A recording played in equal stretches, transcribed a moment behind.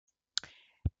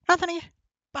Anthony,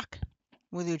 back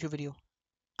with a YouTube video.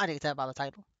 I did tell by the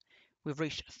title. We've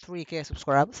reached 3k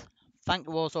subscribers. Thank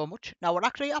you all so much. Now, what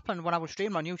actually happened when I was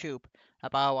streaming on YouTube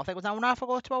about, I think it was an hour and a half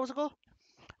ago, 2 hours ago?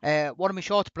 One of my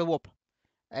shorts blew up.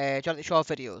 The short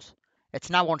videos. It's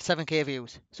now on 7k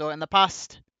views. So in the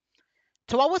past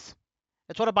 2 hours,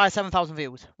 it's on by 7,000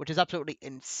 views, which is absolutely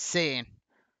insane.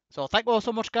 So thank you all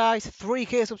so much, guys.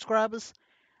 3k subscribers.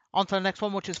 On to the next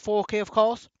one, which is 4k, of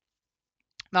course.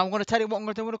 Now, I'm going to tell you what I'm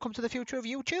going to do when it comes to the future of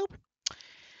YouTube.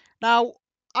 Now,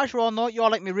 as you all know, you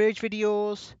all like me rage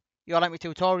videos, you all like me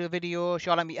tutorial videos,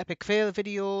 you all like me epic fail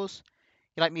videos,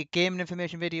 you like me gaming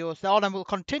information videos. All of them will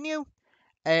continue.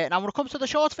 Now, when it comes to the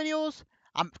shorts videos,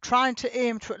 I'm trying to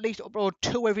aim to at least upload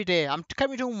 2 every day. I'm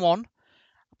currently doing 1,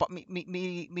 but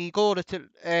me goal is to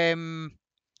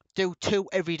do 2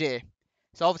 every day.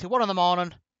 So obviously 1 in the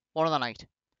morning, 1 in the night.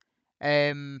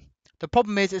 The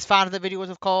problem is it's finding the videos,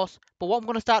 of course. But what I'm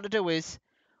going to start to do is,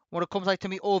 when it comes like to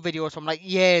me old videos from like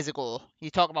years ago,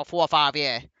 you talk about 4 or 5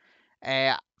 years.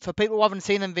 For people who haven't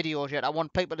seen them videos yet, I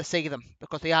want people to see them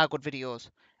because they are good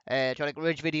videos. Like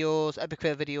Ridge videos, Epic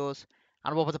Fail videos,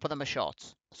 and I'm hoping to put them as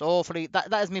shorts. So hopefully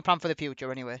that is my plan for the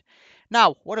future anyway.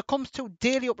 Now, when it comes to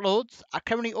daily uploads, I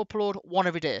currently upload 1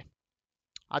 every day.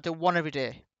 I do 1 every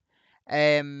day.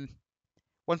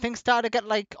 When things start to get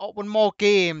like, when more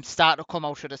games start to come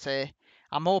out, should I say,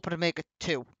 I'm hoping to make it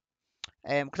 2.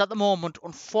 Because at the moment,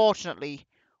 unfortunately,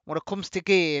 when it comes to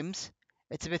games,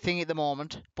 it's a bit thingy at the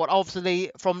moment. But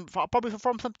obviously, probably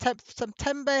from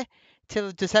September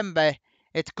till December,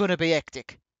 it's gonna be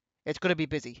hectic. It's gonna be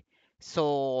busy.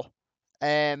 So,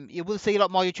 you will see a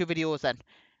lot more YouTube videos then.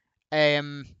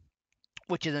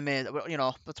 Which is amazing. You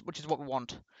know, which is what we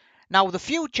want. Now the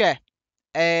future.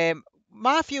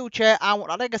 My future.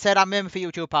 Like I said, I'm aiming for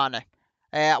YouTube partner.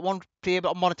 I want to be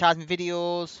able to monetize my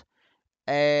videos.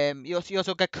 You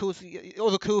also get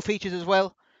other cool features as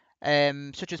well,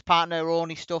 such as partner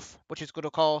only stuff, which is good,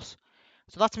 of course.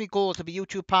 So that's my goal, to be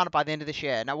YouTube partner by the end of this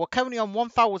year. Now we're currently on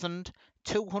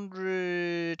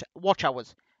 1,200 watch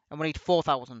hours, and we need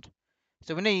 4,000.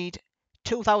 So we need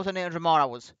 2,800 more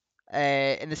hours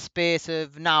in the space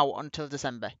of now until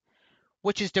December,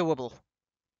 which is doable,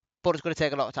 but it's going to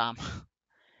take a lot of time.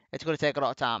 It's going to take a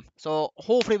lot of time. So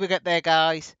hopefully we get there,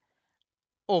 guys.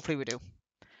 Hopefully we do.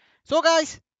 So,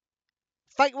 guys,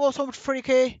 thank you all so much for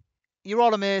 3k. You're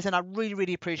all amazing. I really,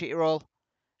 really appreciate you all.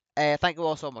 Thank you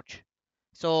all so much.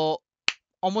 So,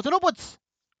 onwards and upwards.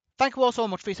 Thank you all so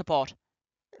much for your support.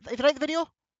 If you like the video,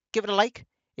 give it a like.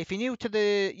 If you're new to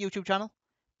the YouTube channel,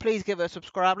 please give it a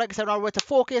subscribe. Like I said, we're to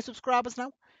 4k subscribers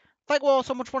now. Thank you all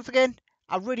so much once again.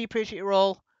 I really appreciate you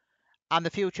all. And the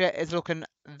future is looking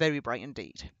very bright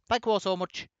indeed. Thank you all so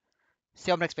much. See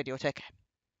you on the next video. Take care.